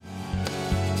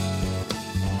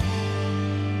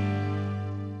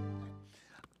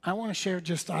I want to share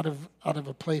just out of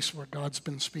a place where God's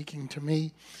been speaking to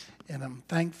me, and I'm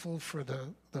thankful for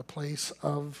the place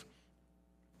of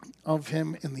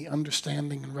him in the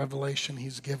understanding and revelation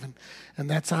he's given. And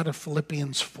that's out of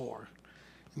Philippians 4.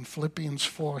 In Philippians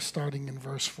 4, starting in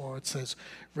verse 4, it says,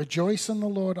 "Rejoice in the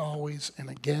Lord always, and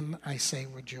again I say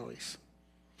rejoice.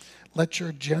 Let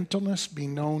your gentleness be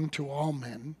known to all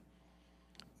men.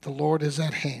 The Lord is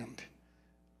at hand.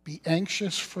 Be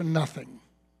anxious for nothing,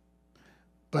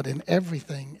 but in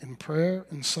everything, in prayer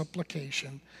and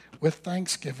supplication, with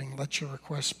thanksgiving, let your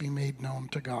requests be made known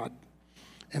to God.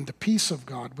 And the peace of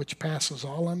God, which passes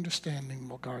all understanding,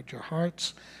 will guard your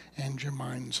hearts and your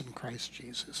minds in Christ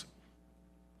Jesus."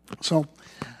 So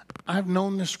I've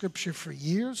known this scripture for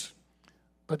years,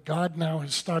 but God now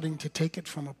is starting to take it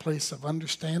from a place of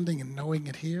understanding and knowing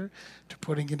it here to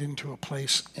putting it into a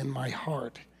place in my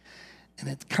heart. And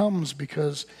it comes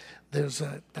because there's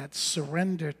that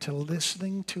surrender to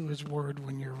listening to his word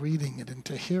when you're reading it, and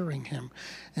to hearing him,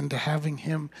 and to having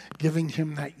him, giving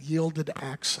him that yielded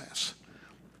access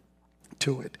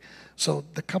to it. So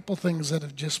the couple things that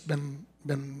have just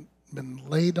been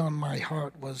laid on my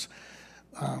heart was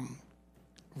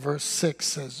verse 6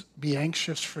 says, "Be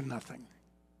anxious for nothing."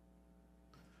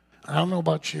 I don't know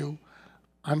about you,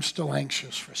 I'm still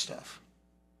anxious for stuff.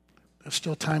 There's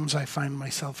still times I find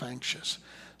myself anxious.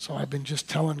 So I've been just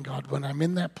telling God, when I'm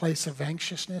in that place of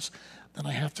anxiousness, then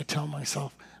I have to tell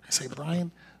myself, I say,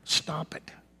 "Brian, stop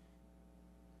it.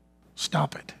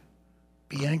 Stop it.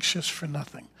 Be anxious for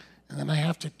nothing." And then I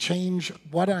have to change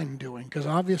what I'm doing, because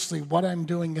obviously what I'm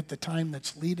doing at the time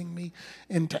that's leading me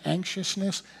into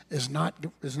anxiousness is not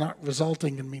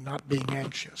resulting in me not being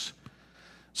anxious.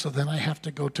 So then I have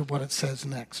to go to what it says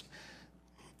next.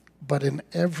 "But in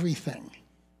everything,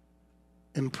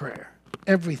 in prayer."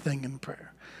 Everything in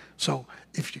prayer. So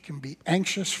if you can be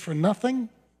anxious for nothing,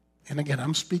 and again,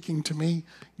 I'm speaking to me,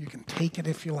 you can take it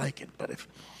if you like it, but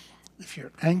if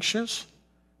you're anxious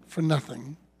for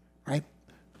nothing, right?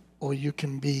 Or you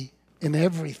can be in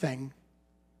everything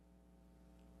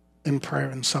in prayer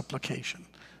and supplication.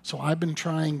 So I've been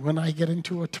trying, when I get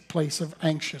into a place of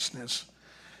anxiousness,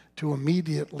 to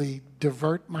immediately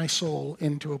divert my soul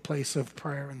into a place of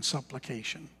prayer and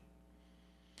supplication.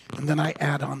 And then I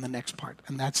add on the next part,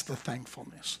 and that's the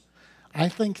thankfulness. I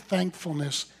think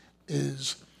thankfulness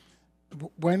is,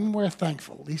 when we're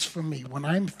thankful, at least for me, when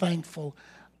I'm thankful,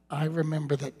 I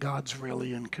remember that God's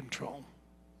really in control.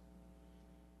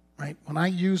 Right? When I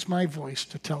use my voice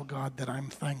to tell God that I'm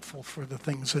thankful for the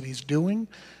things that he's doing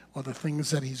or the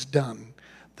things that he's done,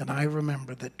 then I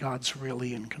remember that God's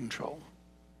really in control.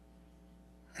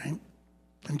 Right?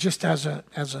 And just as a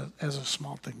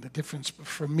small thing, the difference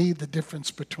for me, the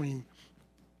difference between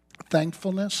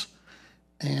thankfulness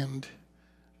and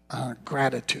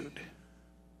gratitude,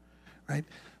 right?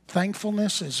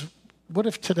 Thankfulness is, what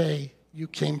if today you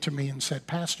came to me and said,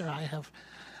 "Pastor,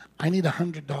 I need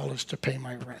 $100 to pay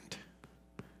my rent,"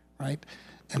 right?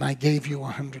 And I gave you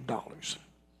 $100.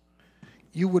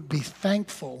 You would be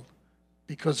thankful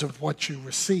because of what you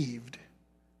received,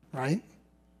 right?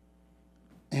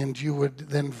 And you would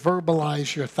then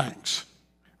verbalize your thanks,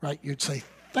 right? You'd say,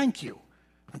 "Thank you.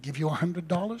 I give you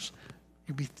 $100.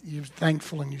 You're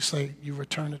thankful, and you say, you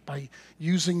return it by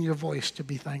using your voice to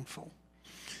be thankful,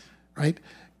 right?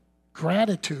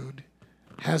 Gratitude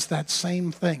has that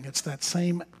same thing. It's that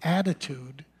same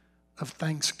attitude of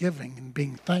thanksgiving and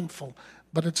being thankful,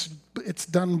 but it's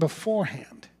done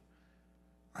beforehand,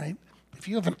 right? If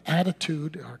you have an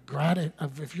attitude or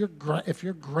if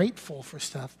you're grateful for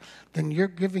stuff, then you're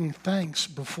giving thanks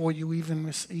before you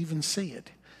even see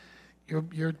it.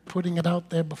 You're putting it out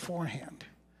there beforehand.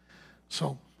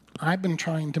 So I've been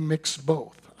trying to mix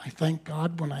both. I thank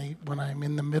God when I'm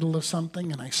in the middle of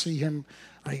something and I see him,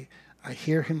 I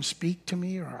hear him speak to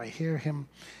me, or I hear him,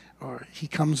 or he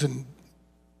comes and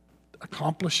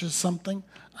accomplishes something.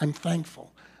 I'm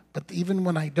thankful. But even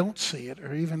when I don't see it,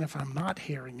 or even if I'm not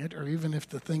hearing it, or even if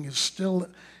the thing is still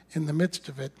in the midst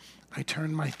of it, I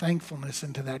turn my thankfulness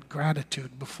into that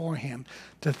gratitude beforehand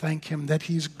to thank him that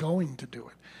he's going to do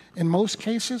it. In most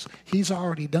cases, he's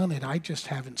already done it. I just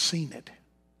haven't seen it.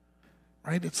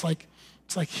 Right? It's like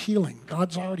healing.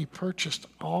 God's already purchased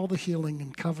all the healing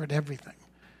and covered everything.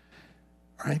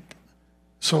 Right?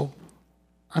 So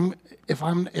if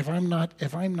I'm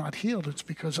not healed, it's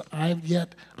because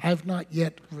I've not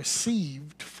yet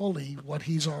received fully what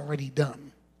he's already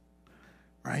done.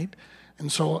 Right? And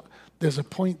so there's a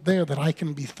point there that I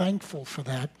can be thankful for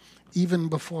that even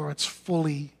before it's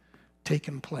fully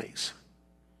taken place.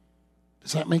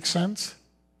 Does that make sense?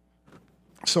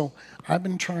 So I've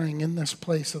been trying in this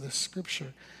place of this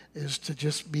scripture is to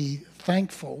just be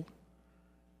thankful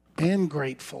and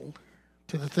grateful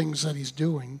to the things that he's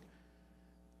doing.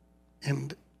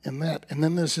 And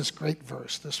then there's this great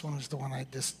verse. This one is the one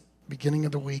beginning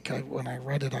of the week, when I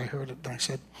read it, I heard it, and I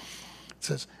said, it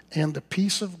says, and the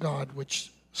peace of God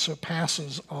which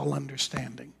surpasses all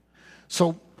understanding.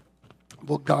 So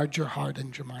will guard your heart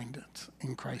and your mind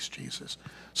in Christ Jesus.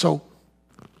 So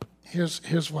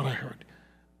here's what I heard.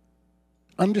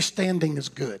 Understanding is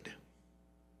good,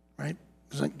 right?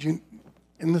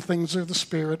 In the things of the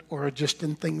Spirit or just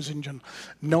in things in general.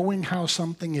 Knowing how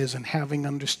something is and having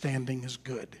understanding is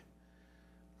good.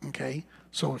 Okay?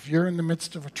 So if you're in the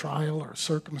midst of a trial or a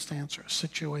circumstance or a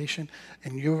situation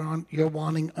and you're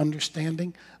wanting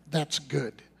understanding, that's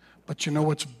good. But you know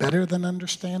what's better than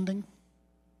understanding?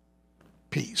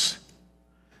 Peace.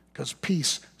 Because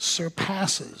peace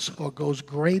surpasses or goes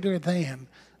greater than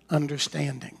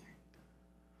understanding.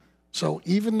 So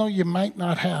even though you might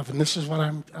not have, and this is what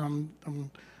I'm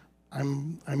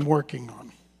working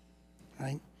on,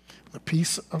 right? The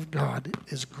peace of God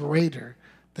is greater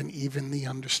than even the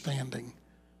understanding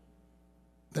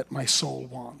that my soul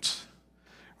wants,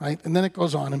 right? And then it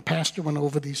goes on, and Pastor went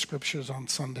over these scriptures on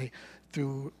Sunday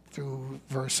through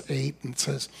verse 8, and it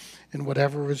says, and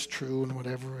whatever is true, and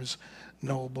whatever is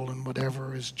noble, and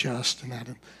whatever is just, and that.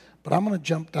 But I'm going to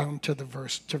jump down to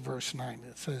verse 9.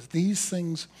 It says, these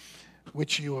things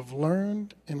which you have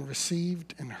learned and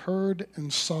received and heard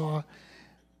and saw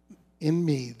in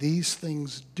me, these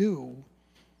things do,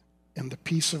 and the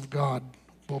peace of God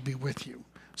will be with you.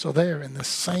 So there, in the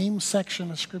same section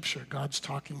of Scripture, God's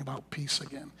talking about peace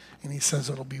again. And he says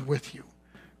it'll be with you,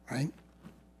 right?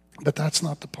 But that's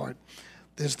not the part.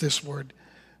 There's this word,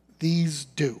 these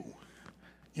do.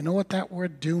 You know what that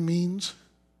word do means?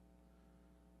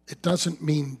 It doesn't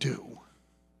mean do.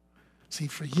 See,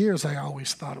 for years I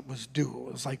always thought it was do.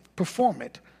 It was like perform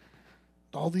it.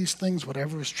 All these things,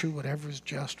 whatever is true, whatever is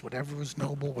just, whatever is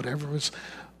noble, whatever is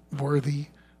worthy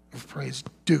of praise,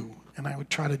 do. And I would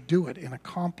try to do it and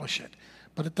accomplish it.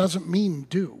 But it doesn't mean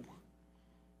do.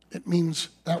 It means,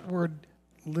 that word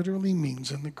literally means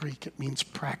in the Greek, it means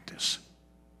practice.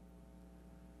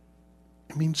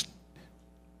 It means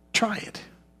try it.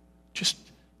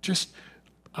 Just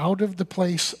out of the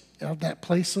place, of that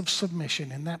place of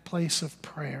submission, in that place of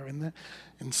prayer, in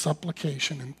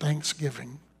supplication and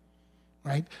thanksgiving,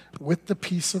 right? With the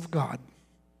peace of God,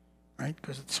 right?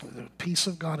 Because the peace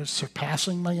of God is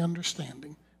surpassing my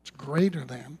understanding. It's greater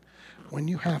than. When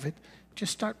you have it,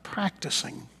 just start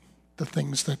practicing the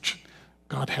things that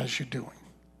God has you doing.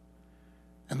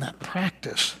 And that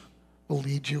practice will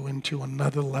lead you into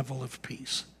another level of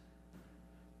peace.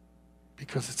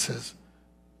 Because it says,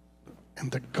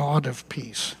 and the God of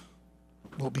peace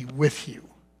will be with you.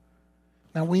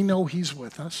 Now we know he's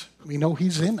with us. We know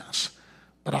he's in us.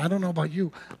 But I don't know about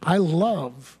you. I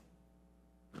love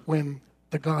when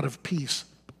the God of peace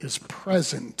is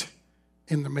present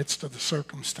in the midst of the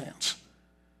circumstance,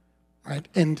 right?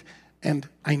 And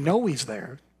I know he's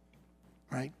there,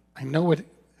 right? I know it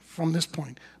from this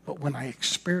point, but when I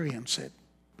experience it,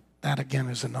 that again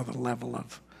is another level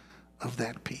of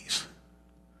that peace.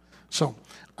 So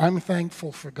I'm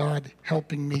thankful for God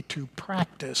helping me to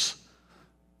practice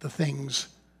the things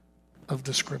of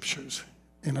the Scriptures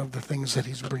and of the things that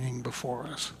he's bringing before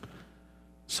us.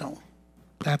 So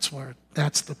that's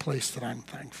the place that I'm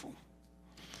thankful.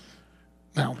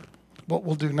 Now, what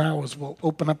we'll do now is we'll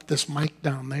open up this mic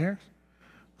down there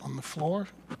on the floor,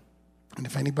 and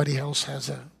if anybody else has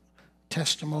a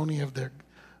testimony of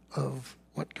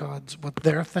what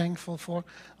they're thankful for,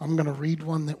 I'm going to read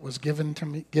one that was given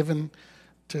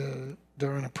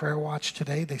during a prayer watch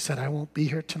today. They said I won't be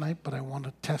here tonight, but I want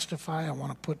to testify. I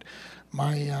want to put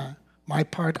my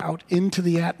part out into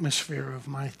the atmosphere of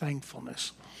my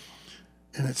thankfulness.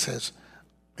 And it says,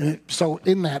 so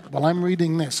in that, while I'm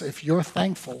reading this, if you're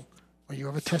thankful or you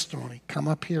have a testimony, come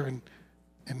up here and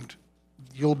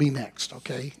you'll be next,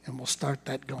 okay? And we'll start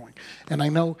that going. And I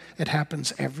know it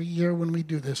happens every year when we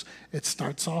do this. It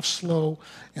starts off slow,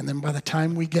 and then by the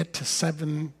time we get to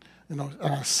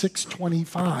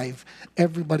 6:25,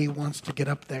 everybody wants to get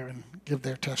up there and give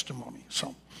their testimony.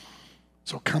 So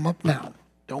come up now.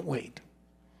 Don't wait.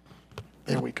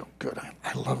 There we go. Good.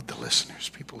 I love the listeners,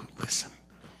 people who listen.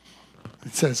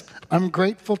 It says, I'm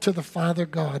grateful to the Father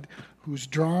God who's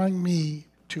drawing me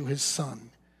to his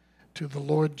Son, to the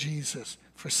Lord Jesus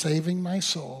for saving my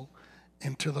soul,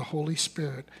 and to the Holy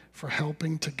Spirit for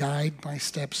helping to guide my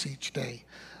steps each day.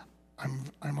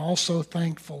 I'm also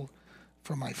thankful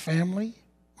for my family,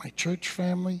 my church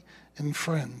family, and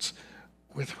friends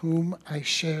with whom I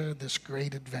share this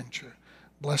great adventure.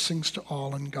 Blessings to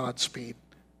all and Godspeed,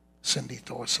 Cindy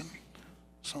Thorson.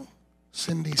 So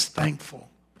Cindy's thankful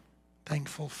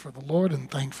Thankful for the Lord and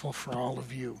thankful for all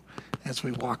of you as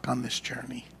we walk on this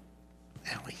journey.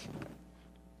 Allie.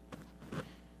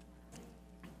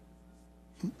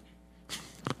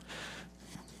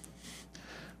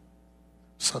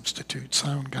 Substitute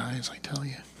sound guys, I tell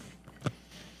you.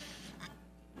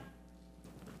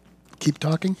 Keep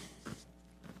talking?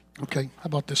 Okay, how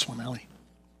about this one, Allie?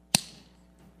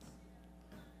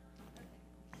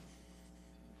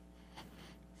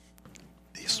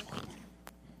 This one.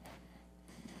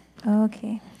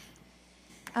 Okay.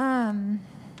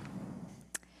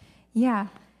 Yeah.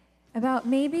 About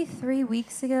maybe 3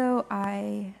 weeks ago,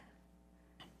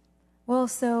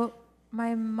 so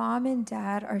my mom and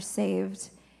dad are saved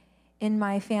in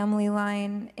my family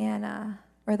line, and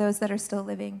or those that are still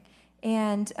living,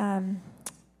 and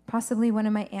possibly one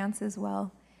of my aunts as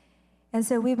well. And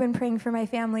so we've been praying for my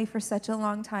family for such a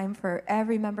long time, for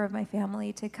every member of my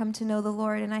family to come to know the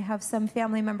Lord. And I have some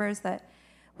family members that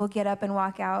will get up and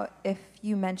walk out if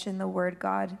you mention the word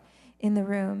God in the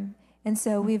room. And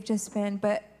so we've just been,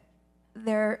 but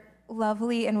they're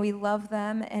lovely and we love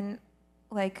them, and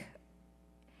like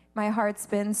my heart's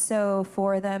been so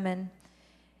for them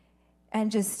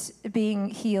and just being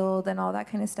healed and all that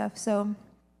kind of stuff. So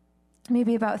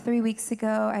maybe about 3 weeks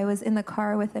ago, I was in the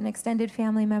car with an extended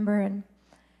family member, and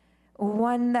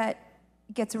one that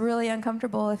gets really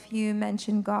uncomfortable if you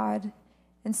mention God.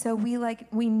 And so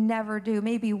we never do,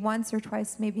 maybe once or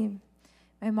twice, maybe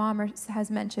my mom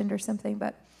has mentioned or something,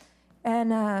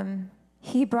 and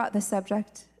he brought the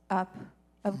subject up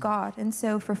of God. And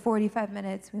so for 45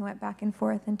 minutes, we went back and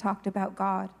forth and talked about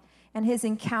God and his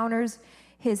encounters,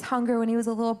 his hunger when he was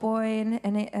a little boy, and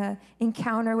an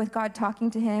encounter with God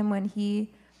talking to him when he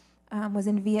was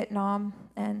in Vietnam.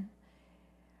 And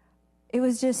it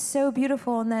was just so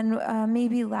beautiful. And then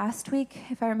maybe last week,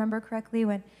 if I remember correctly,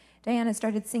 when Diana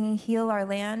started singing Heal Our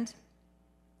Land,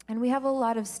 and we have a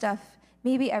lot of stuff,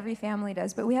 maybe every family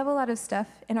does, but we have a lot of stuff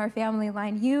in our family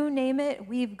line. You name it,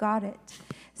 we've got it.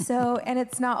 So, and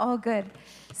it's not all good.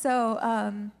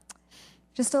 So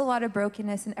just a lot of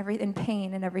brokenness and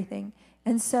pain and everything.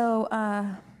 And so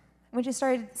when she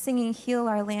started singing Heal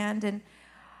Our Land, and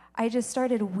I just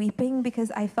started weeping because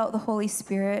I felt the Holy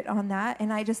Spirit on that.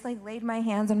 And I just laid my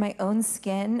hands on my own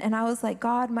skin. And I was like,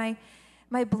 God, my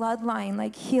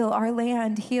bloodline, heal our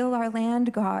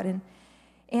land, God.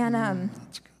 And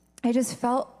I just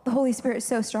felt the Holy Spirit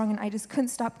so strong, and I just couldn't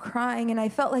stop crying. And I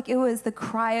felt like it was the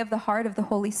cry of the heart of the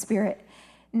Holy Spirit.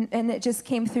 And it just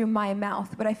came through my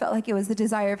mouth. But I felt like it was the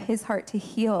desire of his heart to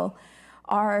heal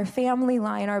our family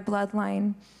line, our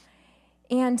bloodline.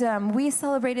 And we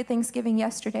celebrated Thanksgiving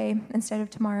yesterday instead of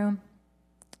tomorrow.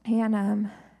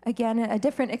 And again, a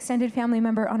different extended family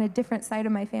member on a different side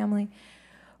of my family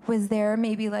was there,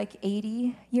 maybe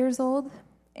 80 years old.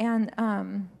 And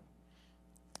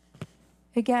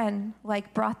again,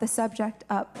 brought the subject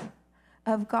up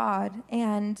of God.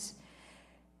 And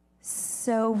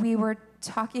so we were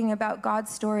talking about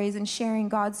God's stories and sharing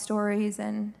God's stories.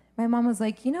 And my mom was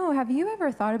like, have you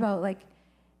ever thought about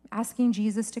asking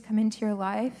Jesus to come into your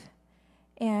life?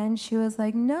 And she was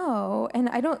like, no. And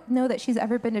I don't know that she's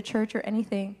ever been to church or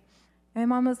anything. And my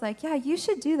mom was like, yeah, you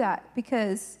should do that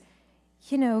because,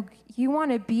 you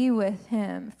want to be with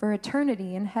him for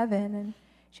eternity in heaven. And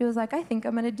she was like, I think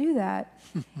I'm going to do that.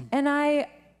 And I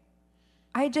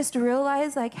just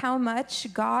realized how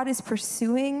much God is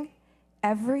pursuing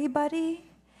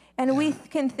everybody. And we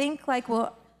can think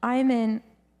well, I'm in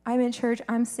church,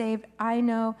 I'm saved, I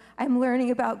know, I'm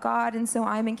learning about God, and so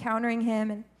I'm encountering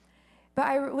him. But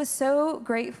I was so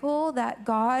grateful that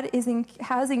God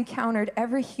has encountered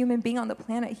every human being on the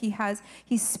planet.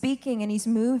 He's speaking and he's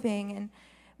moving, and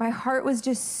my heart was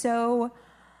just so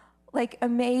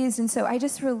amazed. And so I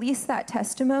just released that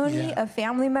testimony of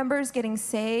family members getting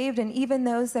saved, and even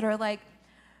those that are I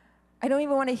don't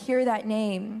even want to hear that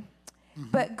name.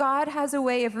 Mm-hmm. But God has a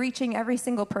way of reaching every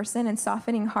single person and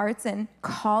softening hearts and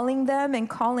calling them and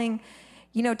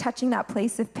touching that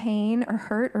place of pain or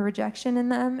hurt or rejection in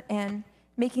them and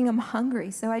making them hungry.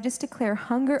 So I just declare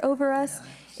hunger over us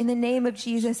in the name of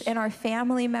Jesus and our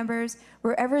family members,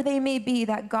 wherever they may be,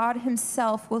 that God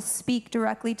himself will speak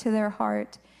directly to their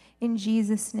heart. In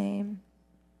Jesus' name.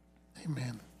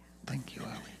 Amen. Thank you,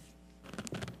 Allie.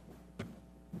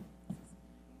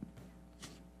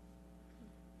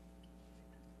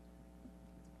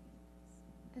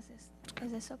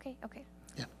 Is this okay? Okay.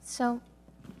 Yeah. So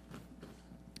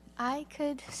I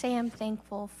could say I'm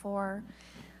thankful for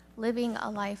living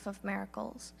a life of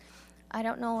miracles. I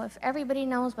don't know if everybody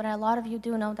knows, but a lot of you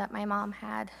do know that my mom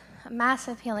had a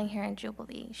massive healing here in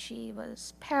Jubilee. She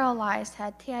was paralyzed,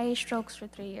 had TIA strokes for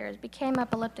 3 years, became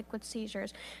epileptic with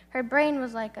seizures. Her brain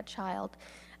was like a child,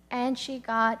 and she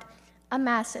got a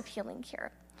massive healing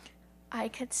here. I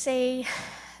could say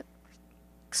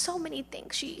so many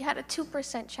things. She had a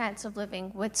 2% chance of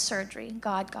living with surgery.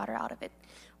 God got her out of it.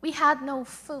 We had no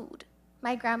food.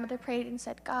 My grandmother prayed and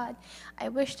said, God, I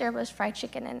wish there was fried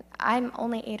chicken. And I'm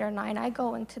only 8 or 9. I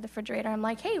go into the refrigerator. I'm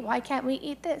like, hey, why can't we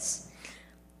eat this?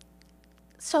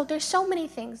 So there's so many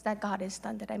things that God has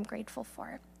done that I'm grateful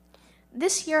for.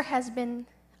 This year has been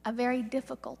a very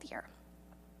difficult year.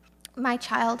 My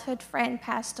childhood friend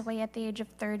passed away at the age of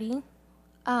 30.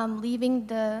 Leaving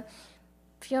the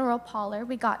funeral parlor,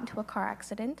 we got into a car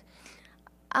accident.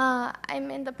 I'm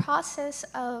in the process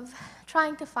of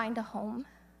trying to find a home.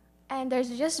 And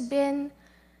there's just been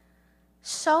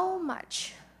so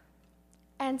much.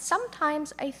 And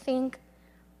sometimes I think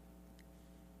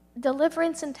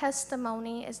deliverance and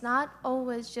testimony is not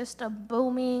always just a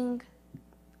booming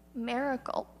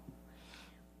miracle.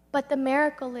 But the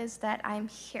miracle is that I'm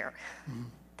here,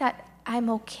 that I'm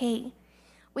okay.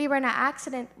 We were in an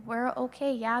accident, we're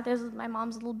okay. Yeah, my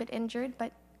mom's a little bit injured,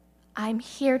 but I'm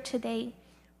here today.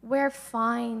 We're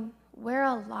fine, we're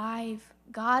alive.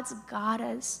 God's got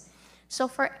us. So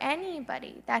for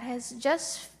anybody that has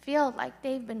just feel like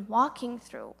they've been walking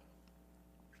through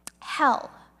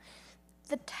hell,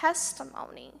 the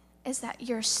testimony is that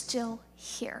you're still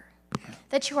here,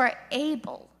 that you are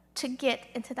able to get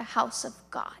into the house of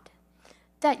God,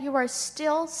 that you are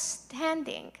still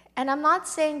standing. And I'm not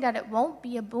saying that it won't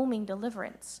be a booming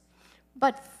deliverance,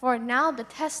 but for now, the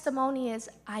testimony is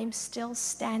I'm still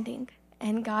standing.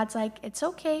 And God's like, it's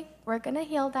okay, we're gonna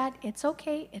heal that, it's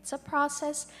okay, it's a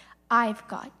process, I've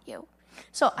got you.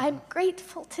 So I'm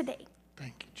grateful today.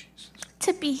 Thank you, Jesus.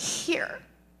 To be here,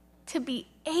 to be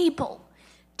able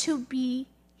to be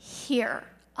here,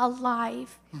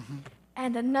 alive.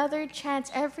 And another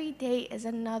chance, every day is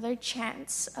another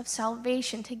chance of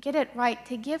salvation, to get it right,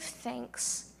 to give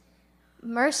thanks.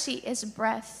 Mercy is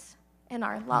breath in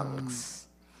our lungs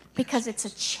because it's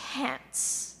a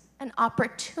chance, an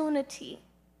opportunity,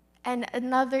 and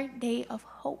another day of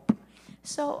hope.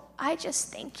 So I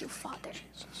just thank you, Father.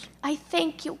 I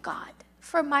thank you, God,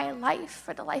 for my life,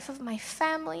 for the life of my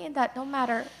family, and that no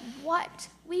matter what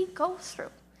we go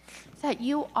through, that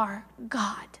you are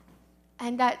God.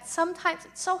 And that sometimes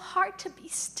it's so hard to be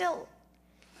still,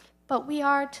 but we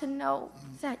are to know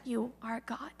that you are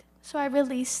God. So I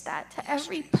release that to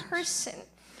every person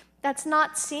that's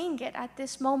not seeing it at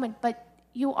this moment, but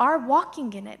you are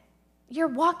walking in it. You're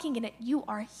walking in it. You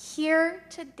are here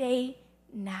today,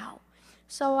 now.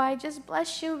 So I just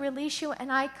bless you, release you,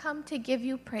 and I come to give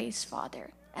you praise, Father.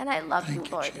 And I love you,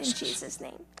 Lord, in Jesus'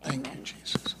 name. Thank you,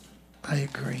 Jesus. I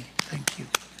agree. Thank you.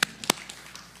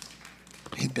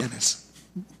 Hey, Dennis.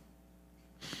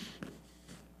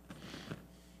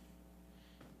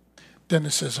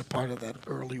 Dennis is a part of that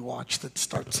early watch that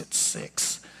starts at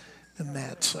 6 and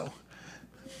that, so.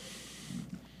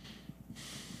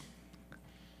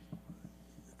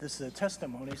 This is a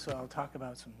testimony, so I'll talk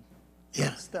about some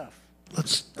stuff.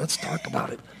 Let's talk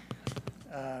about it.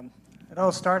 It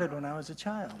all started when I was a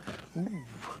child.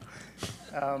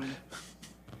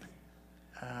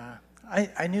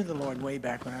 I knew the Lord way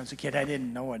back when I was a kid. I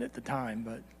didn't know it at the time,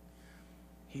 but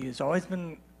He has always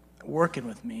been working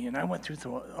with me, and I went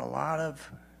through a lot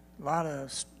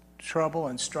of trouble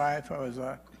and strife. I was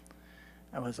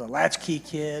a latchkey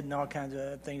kid, and all kinds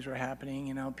of things were happening.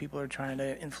 You know, people are trying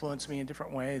to influence me in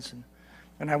different ways,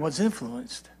 and I was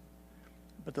influenced.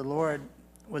 But the Lord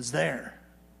was there,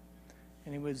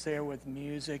 and He was there with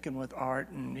music and with art,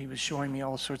 and He was showing me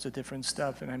all sorts of different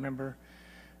stuff. And I remember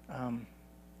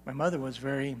my mother was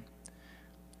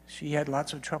she had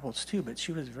lots of troubles too, but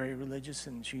she was very religious,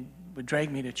 and she would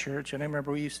drag me to church. And I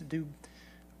remember we used to do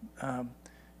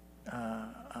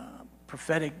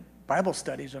prophetic Bible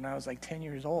studies when I was like 10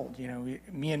 years old, you know,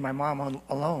 me and my mom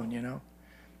alone, you know.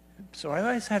 So I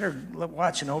always had her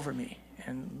watching over me,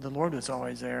 and the Lord was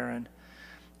always there. And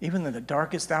even in the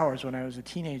darkest hours when I was a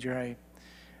teenager,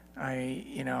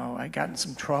 I got in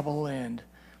some trouble, and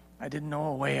I didn't know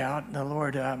a way out. And the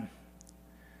Lord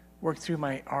worked through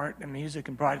my art and music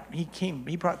and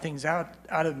He brought things out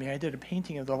of me. I did a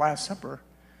painting of the Last Supper,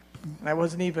 and I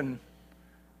wasn't even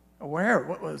aware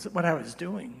of what I was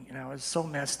doing. You know, I was so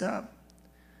messed up.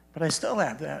 But I still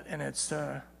have that, and it's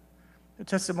a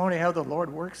testimony how the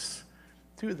Lord works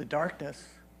through the darkness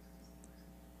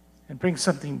and brings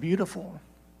something beautiful.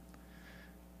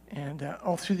 And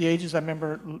all through the ages, I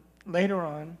remember later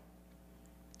on,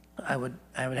 I would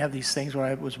have these things where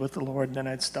I was with the Lord, and then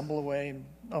I'd stumble away and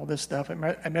all this stuff. I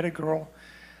met a girl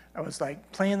I was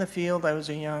like playing the field. I was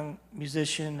a young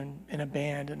musician and in a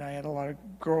band, and I had a lot of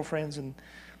girlfriends, and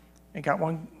I got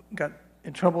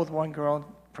in trouble with one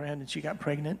girlfriend, and she got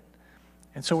pregnant.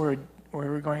 And so we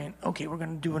were going, okay, we're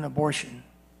going to do an abortion.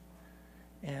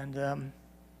 And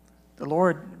the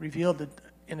Lord revealed it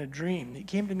in a dream. He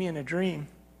came to me in a dream,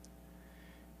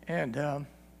 and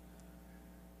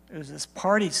it was this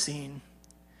party scene,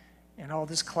 and all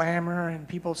this clamor, and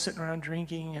people sitting around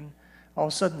drinking, and all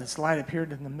of a sudden this light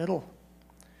appeared in the middle,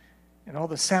 and all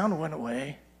the sound went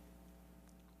away,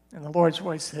 and the Lord's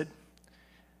voice said,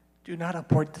 "Do not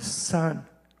abort the son,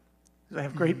 because I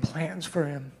have great plans for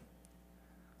him."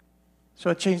 So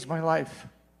it changed my life.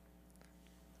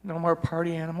 No more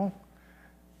party animal.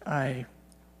 We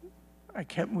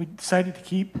decided to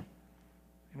keep, and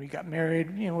we got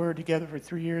married. We were together for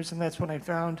 3 years, and that's when I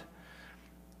found,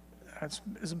 it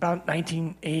was about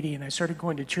 1980, and I started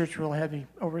going to church real heavy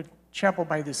over at Chapel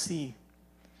by the Sea.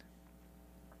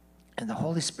 And the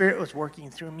Holy Spirit was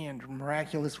working through me in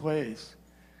miraculous ways.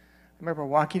 I remember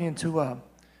walking into a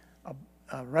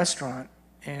restaurant,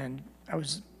 and I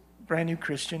was a brand new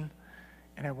Christian,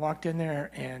 and I walked in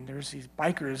there, and there's these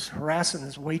bikers harassing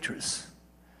this waitress.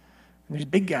 And there's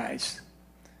big guys.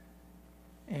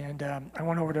 And I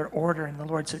went over to order, and the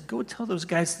Lord said, "Go tell those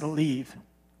guys to leave."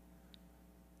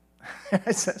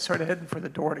 I started heading for the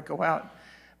door to go out,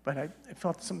 but I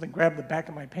felt something grab the back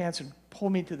of my pants and pull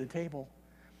me to the table.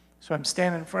 So I'm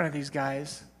standing in front of these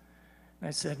guys, and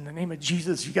I said, "In the name of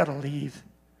Jesus, you got to leave."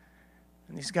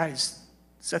 And these guys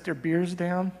set their beers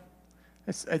down.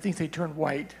 I think they turned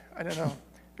white. I don't know.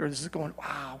 They were just going,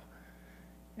 "Wow."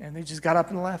 And they just got up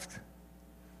and left.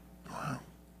 Wow.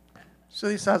 So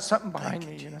they saw something behind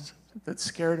me, that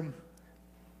scared them.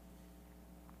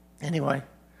 Anyway,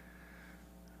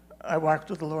 I walked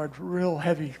with the Lord real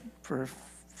heavy for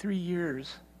 3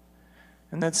 years.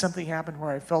 And then something happened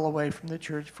where I fell away from the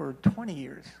church for 20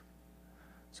 years.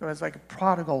 So I was like a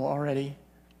prodigal already.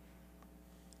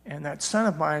 And that son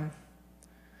of mine,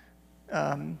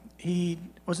 he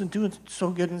wasn't doing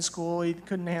so good in school. He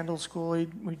couldn't handle school. He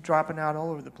was dropping out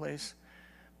all over the place.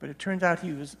 But it turned out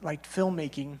he was like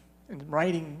filmmaking and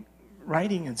writing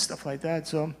and stuff like that.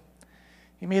 So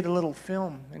he made a little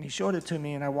film, and he showed it to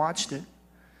me, and I watched it.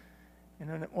 And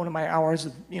in one of my hours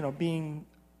of, being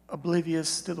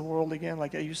oblivious to the world again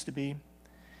like I used to be,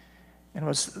 and it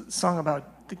was a song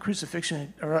about the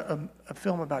crucifixion, or a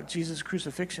film about Jesus'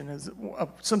 crucifixion, is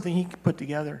something he put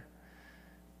together.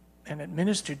 And it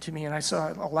ministered to me, and I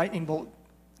saw a lightning bolt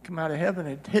come out of heaven.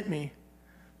 It hit me,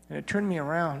 and it turned me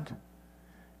around.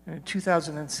 And in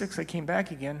 2006, I came back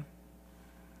again,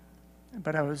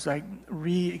 but I was like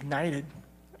reignited.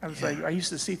 I was like, I used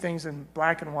to see things in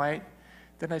black and white.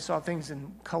 Then I saw things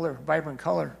in color, vibrant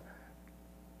color.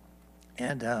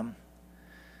 And and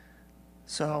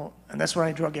that's when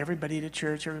I drug everybody to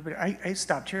church. I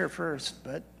stopped here first,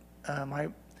 but my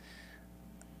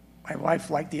wife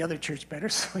liked the other church better,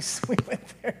 so we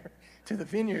went there to the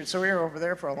Vineyard. So we were over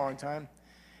there for a long time.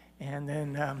 And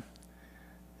then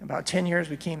about 10 years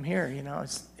we came here,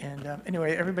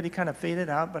 anyway, everybody kind of faded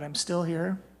out, but I'm still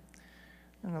here.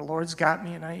 And the Lord's got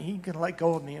me, and he can let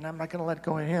go of me, and I'm not going to let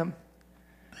go of him.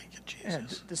 Thank you, Jesus.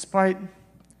 And despite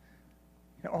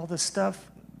all this stuff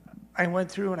I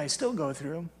went through, and I still go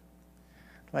through,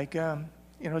 like,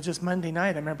 just Monday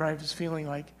night, I remember I was feeling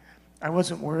like I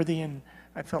wasn't worthy, and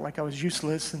I felt like I was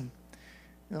useless, and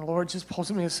the Lord just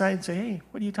pulls me aside and say, "Hey,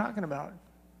 what are you talking about?"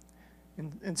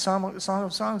 In Song of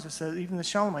Songs, it says, even the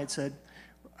Shulamite said,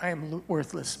 "I am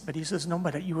worthless," but he says, "No,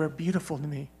 but you are beautiful to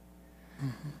me."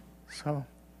 Mm-hmm. So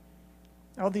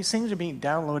all these things are being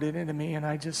downloaded into me, and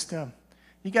I just,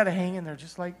 you got to hang in there,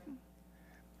 just like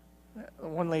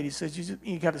one lady says,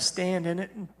 you got to stand in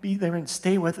it and be there and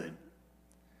stay with it.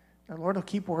 The Lord will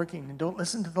keep working, and don't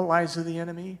listen to the lies of the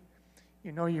enemy.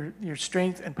 Your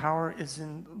strength and power is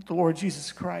in the Lord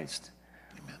Jesus Christ.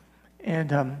 Amen.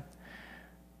 And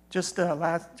just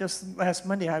last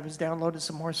Monday, I was downloading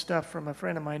some more stuff from a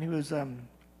friend of mine who was,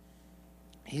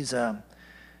 his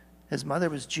mother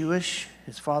was Jewish,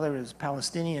 his father is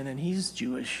Palestinian, and he's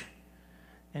Jewish.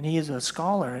 And he is a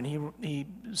scholar, and he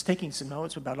was taking some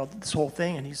notes about this whole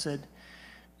thing, and he said,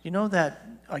 that,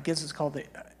 I guess it's called the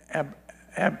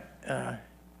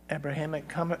Abrahamic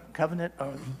covenant,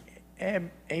 or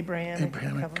Abrahamic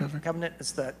covenant.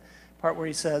 It's that part where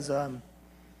he says, "I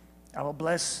will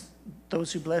bless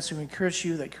those who bless you and curse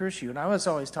you that curse you." And I was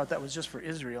always taught that was just for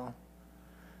Israel.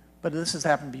 But this has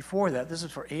happened before that. This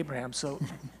is for Abraham. So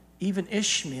even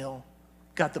Ishmael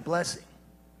got the blessing.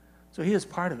 So he is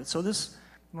part of it. So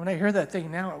when I hear that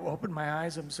thing now, it will open my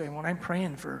eyes. I'm saying, when I'm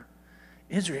praying for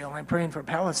Israel, I'm praying for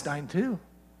Palestine too.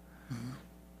 Mm-hmm.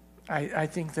 I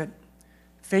think that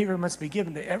favor must be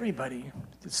given to everybody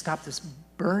to stop this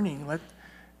burning.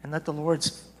 Let the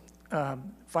Lord's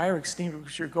fire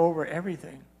extinguisher go over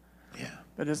everything. Yeah.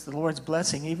 But it's the Lord's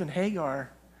blessing. Even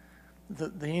Hagar,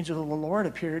 the angel of the Lord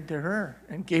appeared to her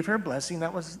and gave her blessing.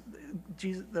 That was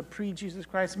Jesus, the pre-Jesus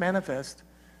Christ manifest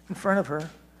in front of her.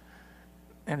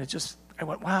 And I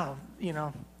went, wow,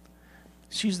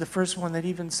 she's the first one that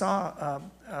even saw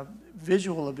a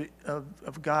visual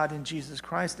of God in Jesus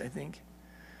Christ, I think.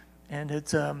 And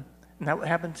and that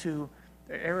happened to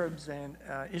the Arabs and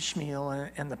Ishmael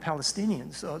and the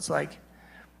Palestinians. So it's like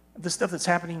the stuff that's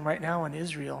happening right now in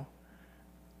Israel,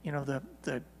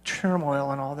 the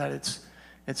turmoil and all that,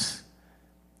 it's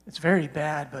very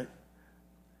bad, but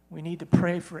we need to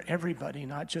pray for everybody,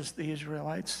 not just the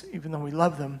Israelites, even though we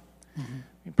love them. Mm-hmm.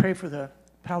 We pray for the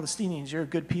Palestinians. You're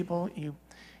good people.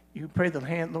 You pray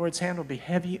the Lord's hand will be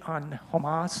heavy on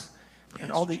Hamas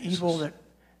and all the evil that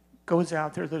goes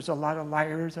out there. There's a lot of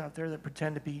liars out there that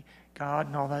pretend to be God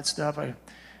and all that stuff. I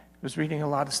was reading a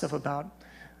lot of stuff about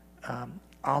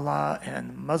Allah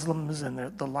and Muslims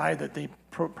and the lie that they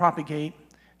propagate,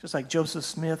 just like Joseph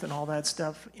Smith and all that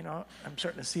stuff. I'm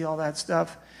starting to see all that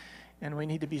stuff, and we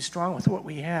need to be strong with what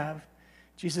we have.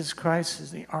 Jesus Christ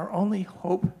is our only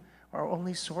hope, our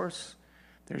only source.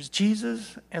 There's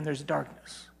Jesus and there's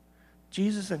darkness.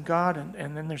 Jesus and God,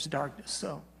 and then there's darkness.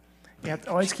 So you have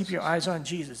to always keep your eyes on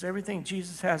Jesus. Everything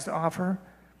Jesus has to offer,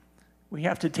 we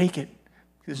have to take it,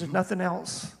 because there's nothing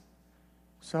else.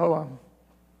 So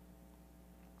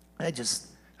I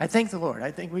thank the Lord.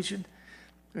 I think we should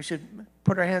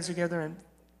put our hands together and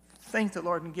thank the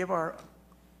Lord and give our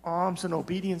alms and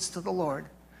obedience to the Lord.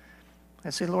 I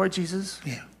say, Lord Jesus,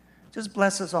 just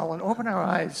bless us all and open our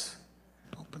eyes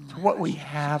to what we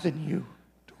have in you.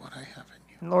 To what I have in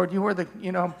you. And Lord, you are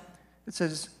it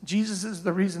says Jesus is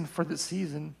the reason for the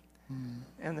season.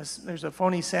 And there's a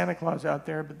phony Santa Claus out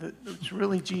there, but it's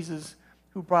really Jesus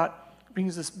who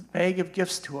brings this bag of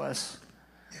gifts to us.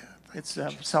 It's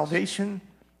salvation,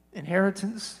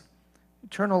 inheritance,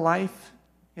 eternal life.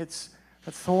 It's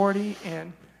authority,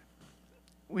 and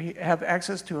we have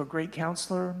access to a great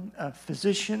counselor, a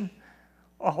physician,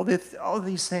 all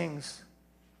these things.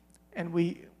 And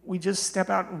we just step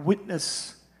out and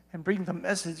witness and bring the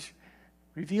message,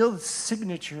 reveal the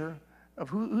signature of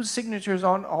whose signature is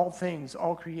on all things,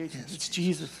 all creation. Yes, it's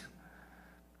Jesus.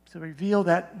 So reveal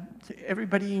that to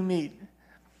everybody you meet.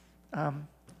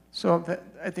 So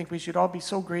I think we should all be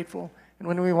so grateful. And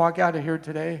when we walk out of here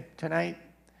tonight,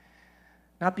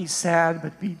 not be sad,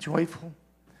 but be joyful.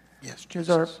 Yes, because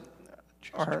Jesus.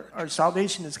 our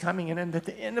salvation is coming, and at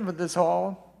the end of this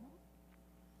all,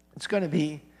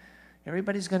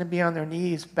 everybody's going to be on their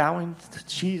knees bowing to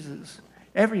Jesus.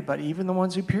 Everybody, even the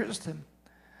ones who pierced him.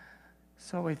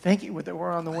 So we thank you that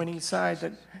we're on the winning side,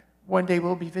 that one day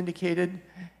we'll be vindicated,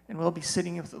 and we'll be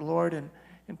sitting with the Lord and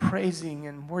praising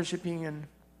and worshiping. And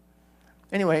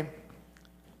anyway,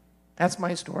 that's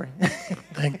my story.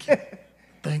 Thank you.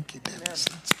 Thank you, Dennis.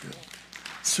 That's good.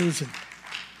 Susan.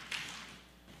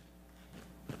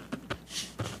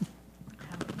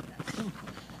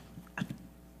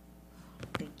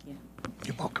 Thank you.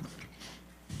 You're welcome.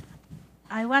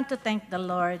 I want to thank the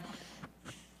Lord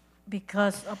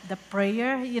because of the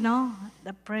prayer,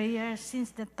 the prayer since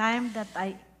the time that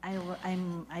I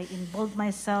involved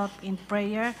myself in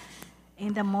prayer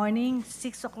in the morning,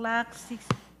 6 o'clock, 6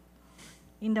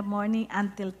 in the morning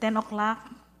until 10 o'clock.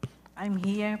 I'm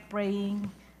here praying.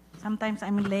 Sometimes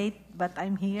I'm late, but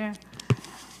I'm here.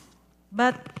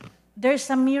 But there's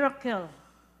a miracle.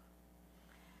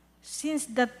 Since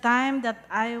the time that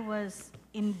I was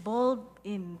involved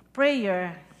in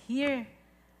prayer here,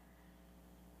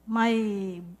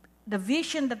 the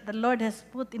vision that the Lord has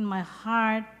put in my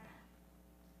heart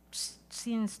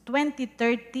since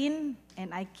 2013,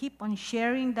 and I keep on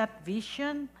sharing that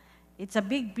vision. It's a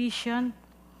big vision.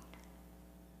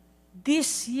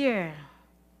 This year,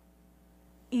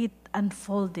 it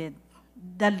unfolded.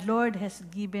 The Lord has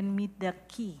given me the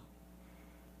key.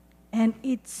 And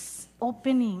it's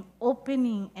opening,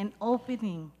 and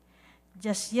opening.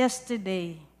 Just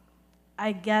yesterday,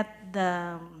 I got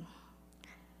the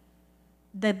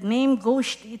name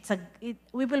Ghost.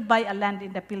 We will buy a land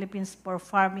in the Philippines for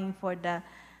farming for the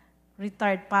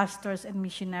retired pastors and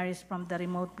missionaries from the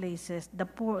remote places, the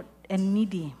poor and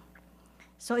needy.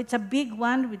 So it's a big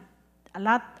one with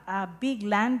big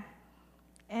land,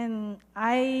 and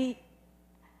I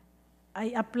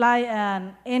apply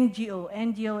an NGO.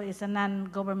 NGO is a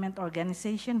non-government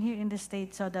organization here in the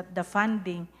States, so that the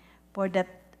funding for that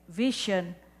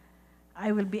vision,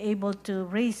 I will be able to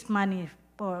raise money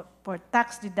for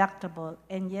tax deductible.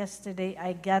 And yesterday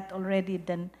I got already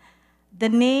The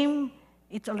name,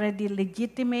 it's already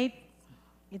legitimate.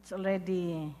 It's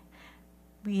already,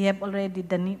 we have already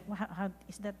the name,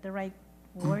 is that the right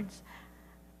words?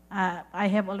 I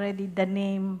have already the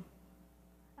name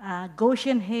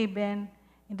Goshen Haven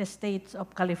in the states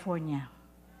of California.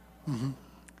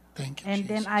 Thank you, And Jesus.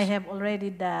 then I have already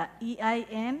the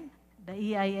EIN.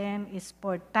 The EIN is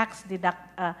for tax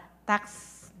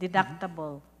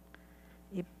deductible.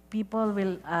 If people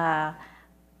will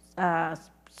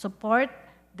support,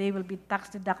 they will be tax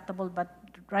deductible. But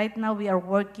right now we are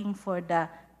working for the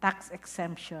tax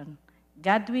exemption.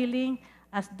 God willing,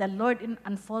 as the Lord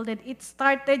unfolded, it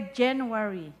started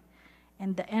January.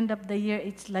 And the end of the year,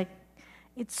 it's like,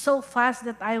 it's so fast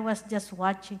that I was just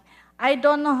watching. I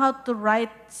don't know how to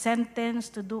write sentence,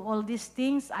 to do all these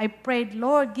things. I prayed,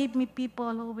 Lord, give me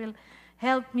people who will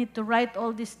help me to write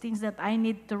all these things that I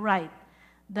need to write.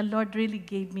 The Lord really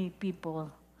gave me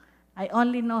people. I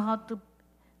only know how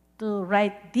to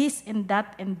write this and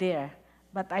that and there,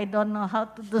 but I don't know how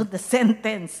to do the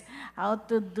sentence, how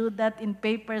to do that in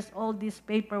papers, all these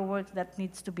paperwork that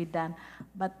needs to be done.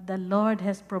 But the Lord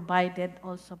has provided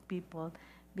also people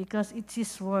because it's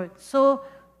His work. So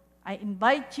I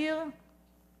invite you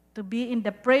to be in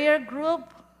the prayer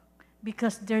group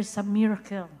because there's a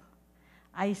miracle.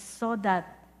 I saw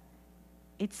that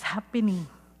it's happening.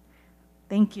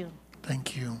 Thank you.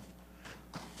 Thank you.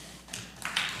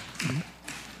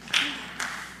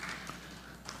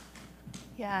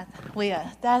 Yeah,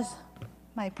 that's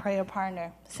my prayer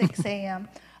partner, 6 a.m.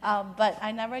 But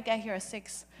I never get here at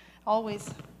 6, always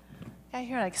get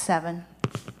here like 7.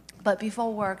 But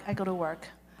before work, I go to work.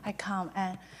 I come.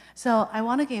 And so I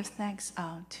want to give thanks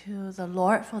to the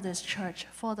Lord for this church,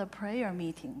 for the prayer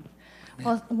meeting,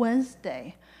 for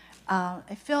Wednesday.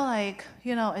 I feel like,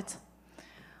 it's,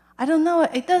 I don't know,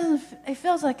 it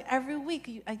feels like every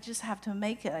week I just have to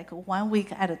make it like 1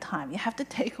 week at a time. You have to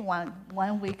take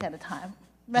one week at a time,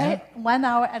 right? Yeah. 1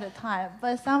 hour at a time.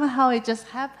 But somehow it just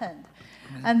happened.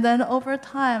 And then over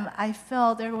time, I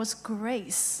felt there was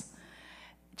grace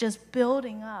just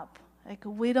building up. Like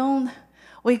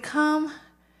we come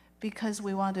because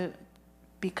we want to,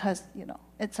 because,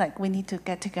 it's like we need to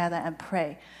get together and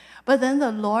pray. But then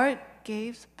the Lord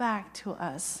gave back to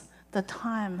us the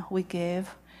time we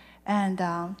give and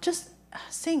just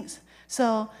things.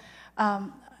 So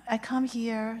I come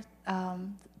here,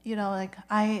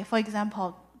 for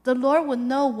example, the Lord would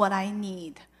know what I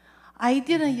need. I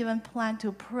didn't even plan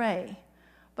to pray.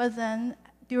 But then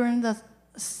during the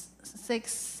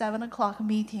 6, 7 o'clock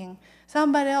meeting,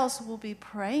 somebody else will be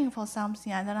praying for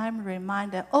something, and then I'm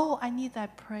reminded, I need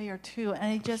that prayer too.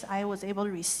 And I was able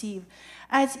to receive.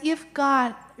 As if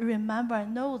God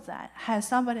knows that, has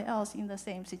somebody else in the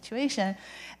same situation,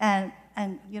 and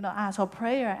asked for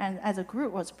prayer, and as a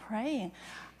group was praying,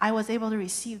 I was able to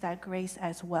receive that grace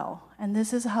as well. And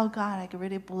this is how God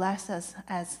really bless us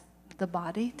as the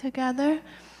body together.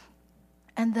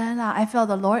 And then I felt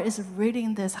the Lord is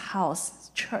reading this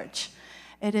house, church.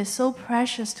 It is so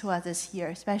precious to us this year,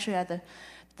 especially at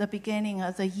the beginning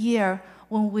of the year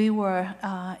when we were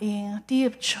in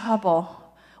deep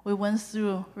trouble. We went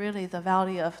through really the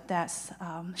valley of death,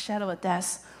 shadow of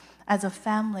death as a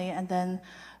family. And then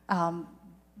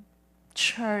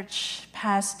church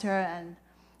pastor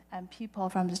and people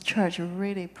from the church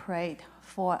really prayed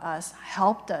for us,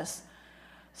 helped us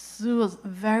through a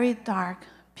very dark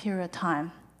period of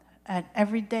time. And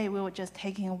every day we were just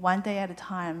taking one day at a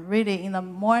time. Really, in the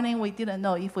morning, we didn't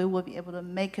know if we would be able to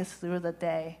make it through the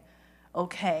day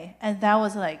okay. And that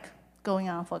was like going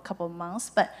on for a couple of months.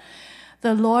 But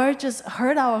the Lord just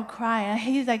heard our cry, and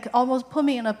He almost put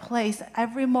me in a place.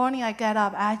 Every morning I get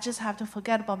up, I just have to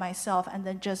forget about myself and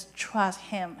then just trust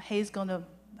Him. He's going to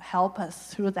help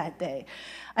us through that day.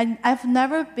 And I've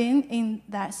never been in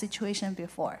that situation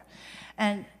before.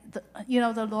 And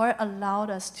the Lord allowed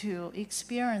us to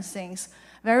experience things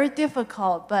very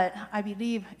difficult, but I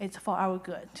believe it's for our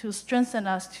good, to strengthen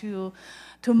us, to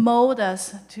mold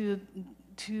us, to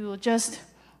just,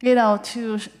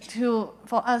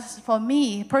 for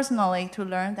me personally, to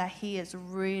learn that He is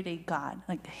really God.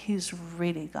 Like, He's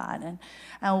really God.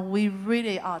 And we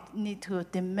really need to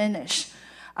diminish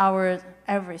our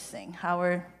everything,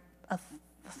 our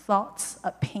thoughts,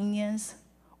 opinions,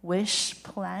 wish,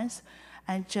 plans,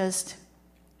 and just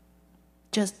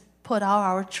put all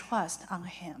our trust on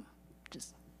Him.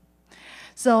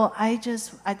 So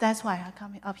that's why I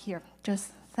come up here.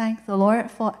 Just thank the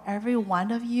Lord for every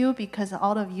one of you, because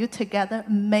all of you together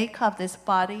make up this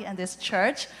body and this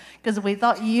church. Because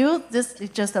without you, this is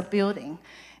just a building.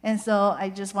 And so I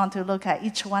just want to look at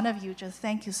each one of you. Just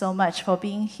thank you so much for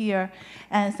being here.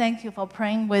 And thank you for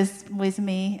praying with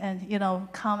me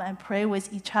and, come and pray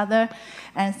with each other.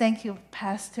 And thank you,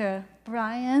 Pastor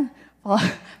Brian,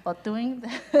 for doing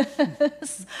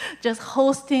this, just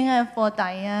hosting, and for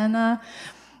Diana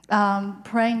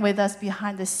praying with us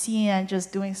behind the scene and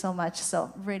just doing so much.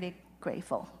 So really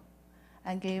grateful.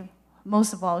 And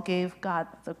most of all, gave God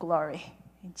the glory.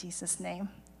 In Jesus' name.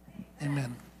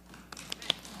 Amen.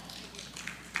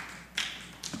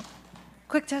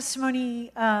 Quick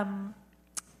testimony.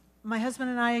 My husband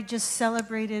and I just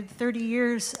celebrated 30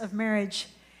 years of marriage.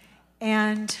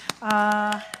 And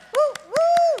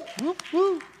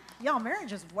y'all,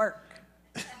 marriages work.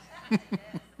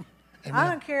 I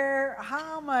don't care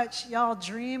how much y'all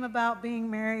dream about being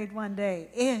married one day.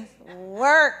 It's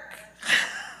work.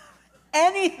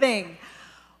 Anything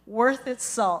worth its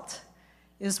salt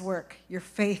is work. Your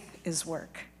faith is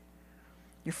work.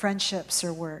 Your friendships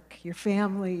are work. Your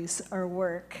families are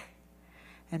work.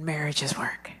 And marriage is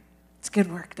work. It's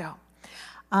good work, though.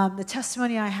 The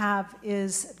testimony I have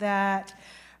is that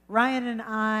Ryan and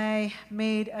I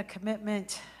made a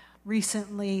commitment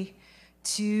recently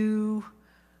to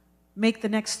make the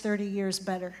next 30 years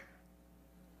better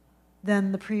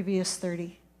than the previous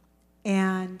 30.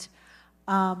 And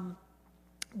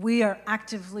we are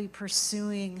actively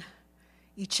pursuing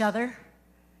each other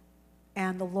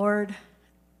and the Lord.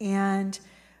 And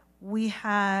we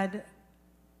had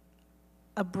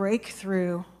a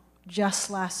breakthrough just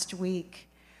last week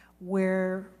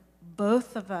where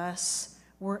both of us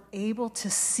were able to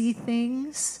see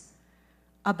things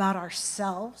about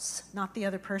ourselves, not the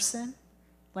other person.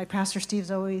 Like Pastor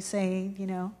Steve's always saying,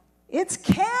 it's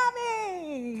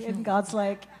Cammie. And God's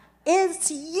like, it's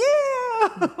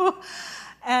you.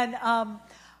 And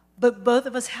but both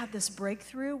of us had this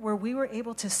breakthrough where we were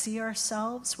able to see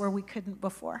ourselves where we couldn't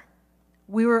before.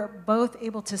 We were both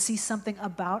able to see something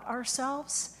about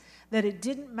ourselves that it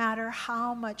didn't matter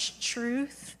how much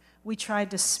truth we tried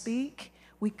to speak,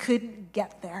 we couldn't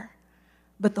get there.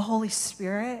 But the Holy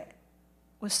Spirit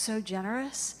was so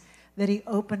generous that he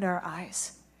opened our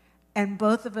eyes. And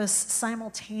both of us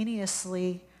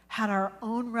simultaneously had our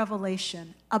own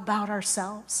revelation about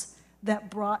ourselves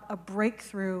that brought a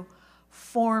breakthrough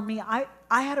for me. I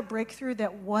had a breakthrough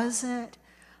that wasn't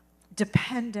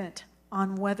dependent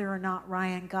on whether or not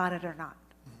Ryan got it or not.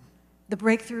 The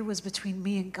breakthrough was between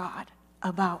me and God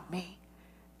about me.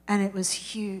 And it was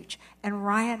huge. And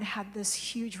Ryan had this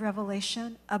huge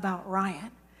revelation about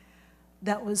Ryan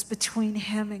that was between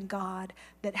him and God,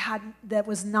 that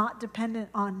was not dependent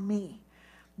on me,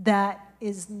 that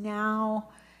is now,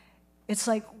 it's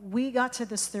like we got to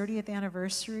this 30th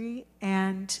anniversary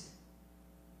and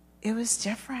it was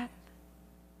different.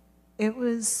 It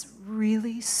was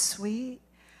really sweet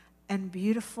and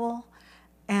beautiful,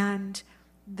 and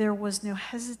there was no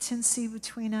hesitancy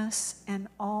between us, and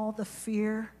all the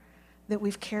fear that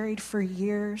we've carried for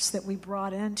years that we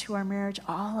brought into our marriage,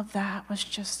 all of that was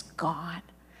just gone.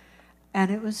 And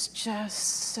it was just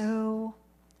so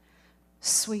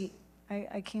sweet.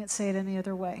 I can't say it any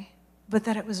other way, but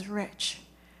that it was rich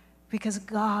because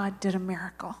God did a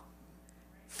miracle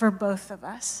for both of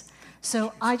us.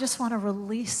 So I just want to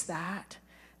release that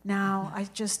now.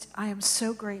 I am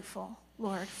so grateful,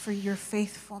 Lord, for your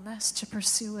faithfulness to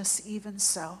pursue us even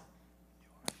so.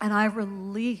 And I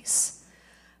release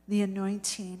the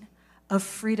anointing of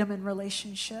freedom in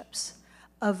relationships,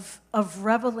 of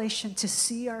revelation to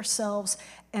see ourselves,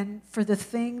 and for the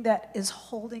thing that is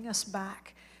holding us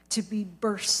back to be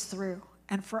burst through,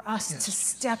 and for us to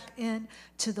step in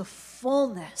to the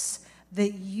fullness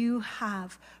that you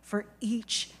have for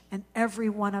each and every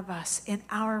one of us in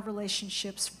our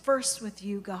relationships, first with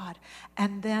you, God,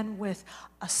 and then with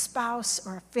a spouse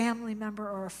or a family member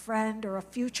or a friend or a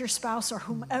future spouse or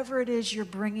whomever it is you're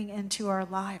bringing into our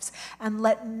lives. And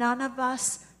let none of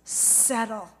us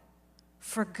settle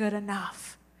for good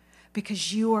enough,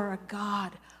 because you are a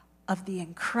God of the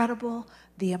incredible,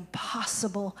 the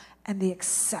impossible, and the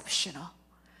exceptional.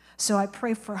 So I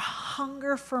pray for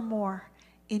hunger for more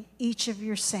in each of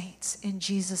your saints, in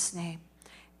Jesus' name.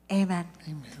 Amen.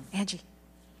 Amen. Angie.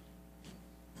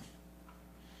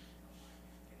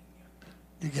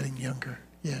 You're getting younger.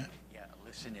 Yeah. Yeah,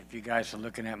 listen, if you guys are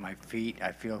looking at my feet,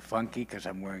 I feel funky because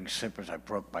I'm wearing slippers. I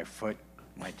broke my foot,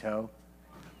 my toe.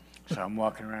 So I'm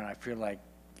walking around. I feel like,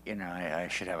 I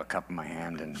should have a cup in my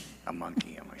hand and a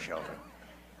monkey on my shoulder.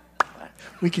 But,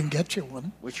 We can get you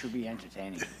one. which would be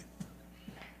entertaining.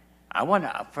 I want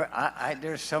to,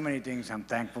 there's so many things I'm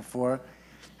thankful for.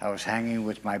 I was hanging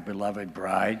with my beloved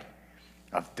bride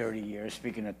of 30 years.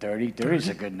 Speaking of 30, 30 is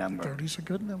a good number. 30's a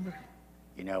good number.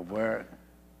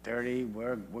 30,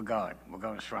 we're going. We're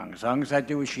going strong. As long as I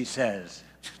do what she says,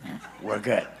 we're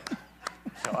good.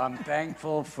 So I'm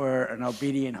thankful for an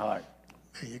obedient heart.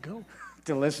 There you go.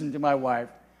 To listen to my wife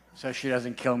so she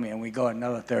doesn't kill me and we go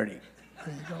another 30. There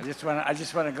you go. I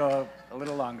just want to go a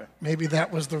little longer. Maybe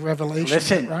that was the revelation.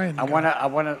 Listen, that Ryan I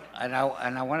got.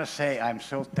 want to say I'm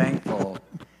so thankful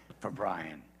for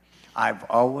Brian. I've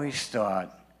always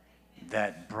thought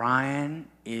that Brian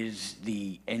is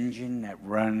the engine that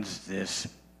runs this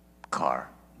car,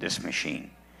 this machine,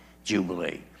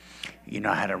 Jubilee. You know,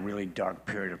 I had a really dark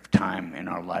period of time in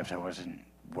our lives. I wasn't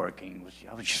working.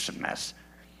 I was just a mess.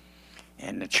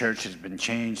 And the church has been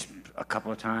changed a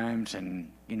couple of times.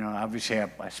 And, you know, obviously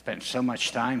I spent so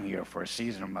much time here for a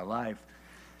season of my life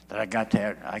that I got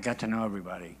to know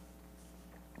everybody,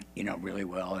 you know, really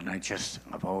well. And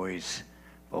I've always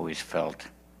felt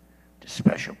a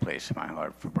special place in my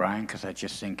heart for Brian, because I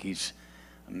just think he's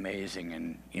amazing.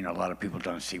 And, you know, a lot of people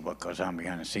don't see what goes on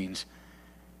behind the scenes.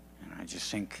 And I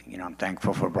just think, you know, I'm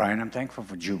thankful for Brian. I'm thankful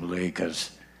for Jubilee,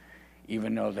 because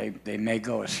even though they may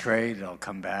go astray, they'll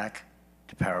come back,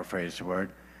 to paraphrase the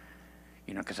word.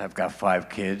 You know, because I've got 5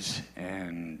 kids,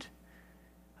 and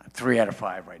 3 out of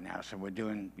 5 right now. So we're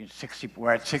doing 60.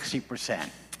 We're at 60%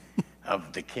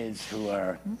 of the kids who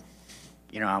are,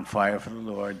 you know, on fire for the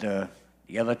Lord. The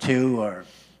other 2 are,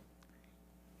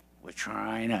 we're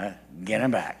trying to get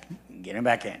them back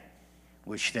in,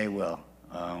 which they will.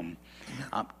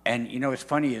 And you know, what's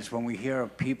funny is when we hear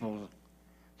of people,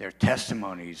 their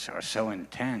testimonies are so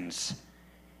intense,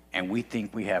 and we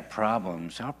think we have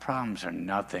problems. Our problems are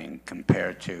nothing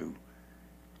compared to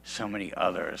so many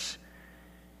others.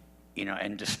 You know,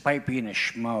 and despite being a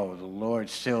schmo, the Lord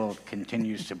still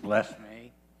continues to bless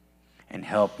me and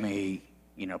help me,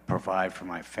 you know, provide for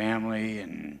my family.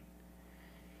 And,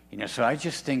 you know, so I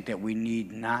just think that we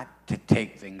need not to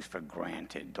take things for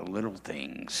granted, the little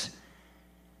things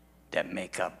that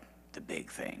make up the big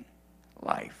thing,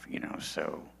 life, you know.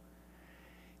 So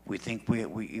we think we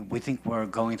think we're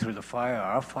going through the fire.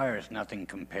 Our fire is nothing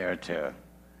compared to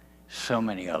so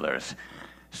many others.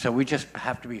 So we just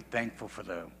have to be thankful for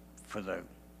the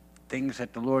things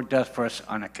that the Lord does for us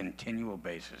on a continual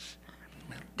basis,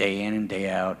 day in and day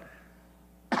out.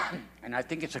 And I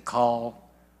think it's a call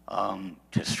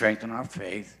to strengthen our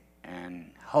faith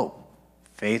and hope.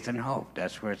 Faith and hope.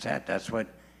 That's where it's at. That's what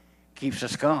keeps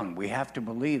us going. We have to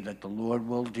believe that the Lord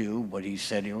will do what he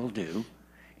said he will do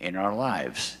in our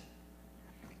lives.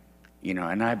 You know,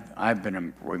 and I've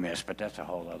been remiss, but that's a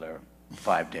whole other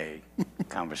 5-day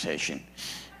conversation.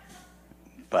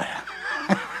 But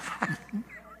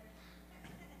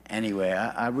anyway,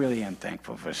 I really am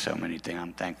thankful for so many things.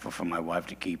 I'm thankful for my wife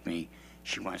to keep me.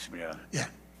 She wants me to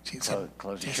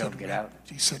close the show, get out.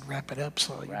 She said wrap it up,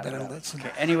 so you better listen.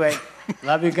 Okay. Anyway,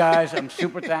 love you guys. I'm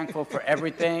super thankful for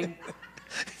everything.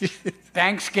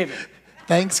 Thanksgiving.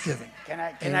 Can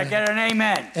I get an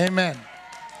amen? Amen.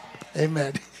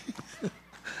 Amen.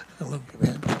 I love you,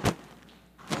 man.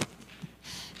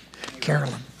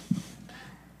 Carolyn.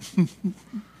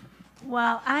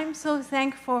 Well, I'm so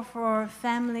thankful for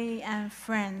family and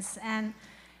friends. And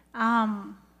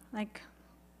like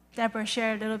Deborah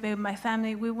shared a little bit with my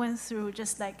family, we went through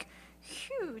just like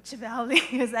huge valley.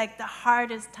 It was like the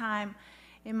hardest time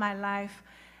in my life.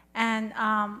 And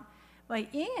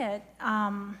but yet,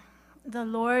 the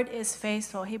Lord is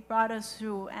faithful. He brought us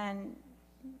through. And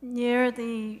near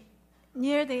the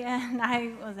end,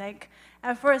 I was like,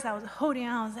 at first I was holding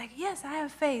on. I was like, yes, I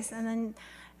have faith. And then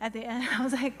at the end, I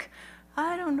was like,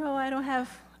 I don't know. I don't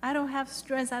have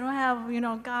strength. I don't have, you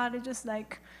know, God. It's just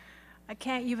like, I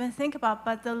can't even think about.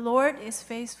 But the Lord is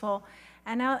faithful.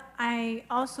 And I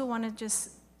also want to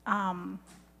just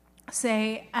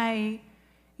say, I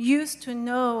used to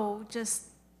know just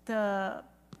the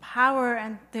power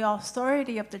and the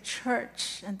authority of the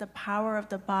church and the power of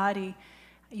the body.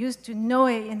 I used to know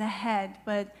it in the head,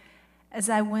 but as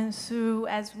we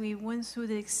went through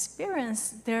the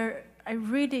experience, I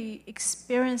really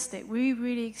experienced it. We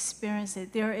really experienced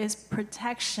it. There is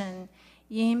protection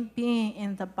in being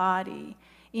in the body,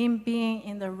 in being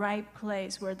in the right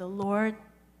place where the Lord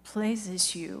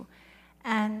places you.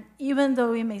 And even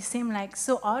though it may seem like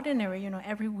so ordinary, you know,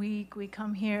 every week we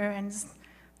come here and it's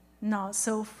not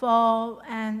so full,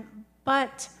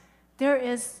 but there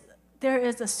is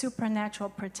a supernatural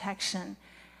protection.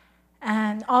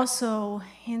 And also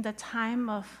in the time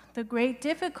of the great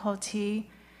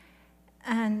difficulty,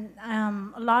 and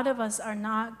a lot of us are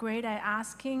not great at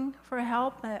asking for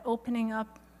help, at opening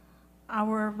up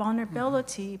our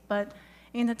vulnerability, but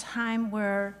in a time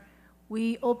where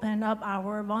we open up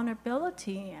our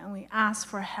vulnerability and we ask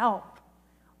for help,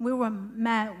 we were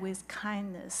met with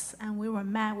kindness, and we were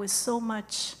met with so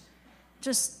much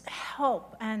just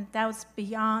help, and that was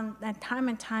beyond, and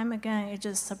time again, it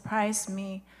just surprised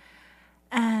me.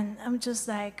 And I'm just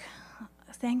like,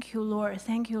 thank you, Lord,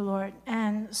 thank you, Lord.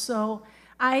 And so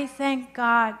I thank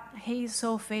God, He's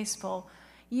so faithful.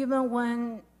 Even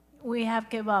when we have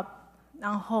given up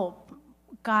on hope,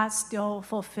 God still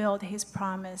fulfilled His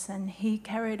promise, and He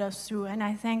carried us through. And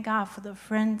I thank God for the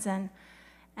friends and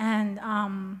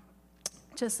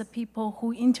just the people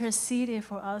who interceded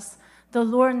for us. The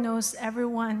Lord knows every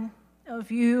one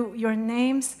of you, your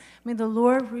names. May the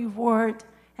Lord reward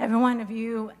every one of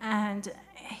you. And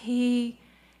He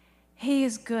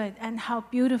is good, and how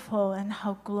beautiful and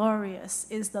how glorious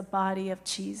is the body of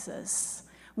Jesus.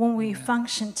 When we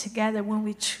function together, when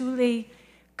we truly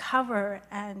cover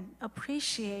and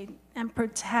appreciate and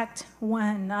protect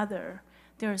one another,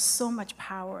 there is so much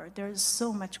power, there is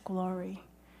so much glory.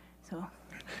 So,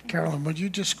 Carolyn, will you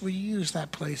use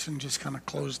that place and just kind of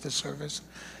close the service?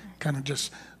 Kind of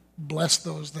just bless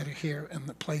those that are here and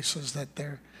the places that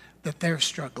they're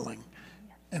struggling,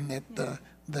 and that the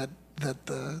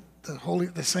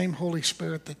same Holy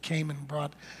Spirit that came and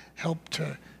brought help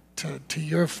to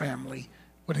your family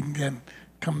would again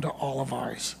come to all of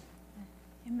ours.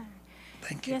 amen.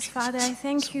 Thank you. Yes, Jesus. Father, I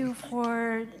thank you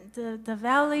for the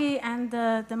valley and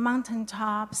the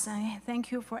mountaintops. I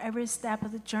thank you for every step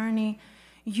of the journey.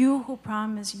 You who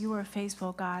promised, you are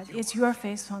faithful, God. It's your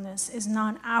faithfulness. It's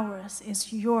not ours.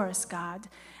 It's yours, God.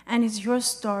 And it's your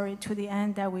story to the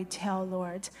end that we tell,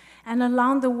 Lord. And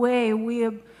along the way,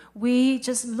 we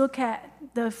just look at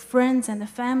the friends and the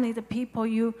family, the people,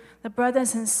 the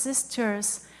brothers and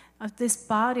sisters of this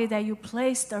body that you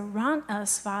placed around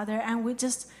us, Father. And we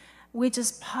just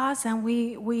pause and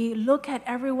we look at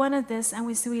every one of this, and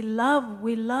we say we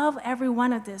love every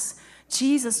one of this.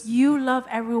 Jesus, you love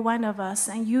every one of us,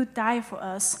 and you died for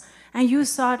us, and you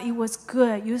thought it was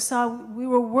good. You saw we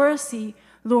were worthy,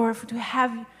 Lord,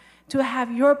 to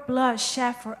have your blood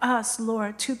shed for us,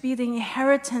 Lord, to be the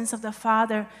inheritance of the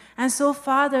Father. And so,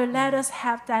 Father, let us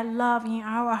have that love in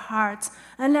our hearts,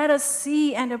 and let us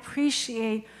see and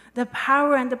appreciate the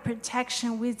power and the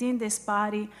protection within this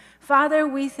body. Father,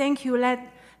 we thank you.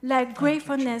 Let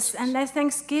gratefulness and let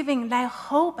thanksgiving, let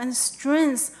hope and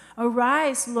strength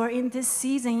arise, Lord, in this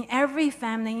season, in every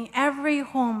family, in every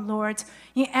home, Lord,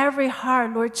 in every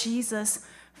heart, Lord Jesus.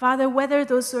 Father, whether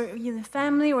those are in the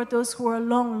family or those who are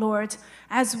alone, Lord,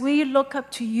 as we look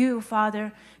up to you,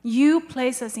 Father, you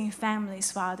place us in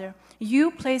families, Father.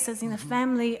 You place us in the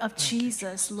family of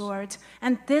Jesus, Lord.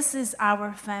 And this is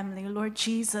our family, Lord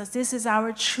Jesus. This is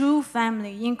our true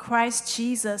family in Christ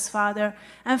Jesus, Father.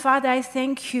 And Father, I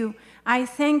thank you. I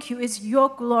thank you. It's your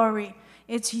glory.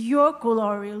 It's your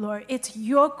glory, Lord. It's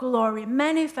your glory.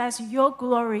 Manifest your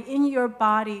glory in your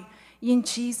body. In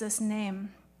Jesus'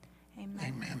 name.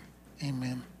 Amen. Amen.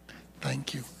 Amen.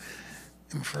 Thank you.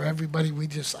 And for everybody,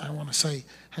 I want to say,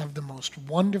 have the most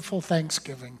wonderful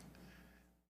Thanksgiving.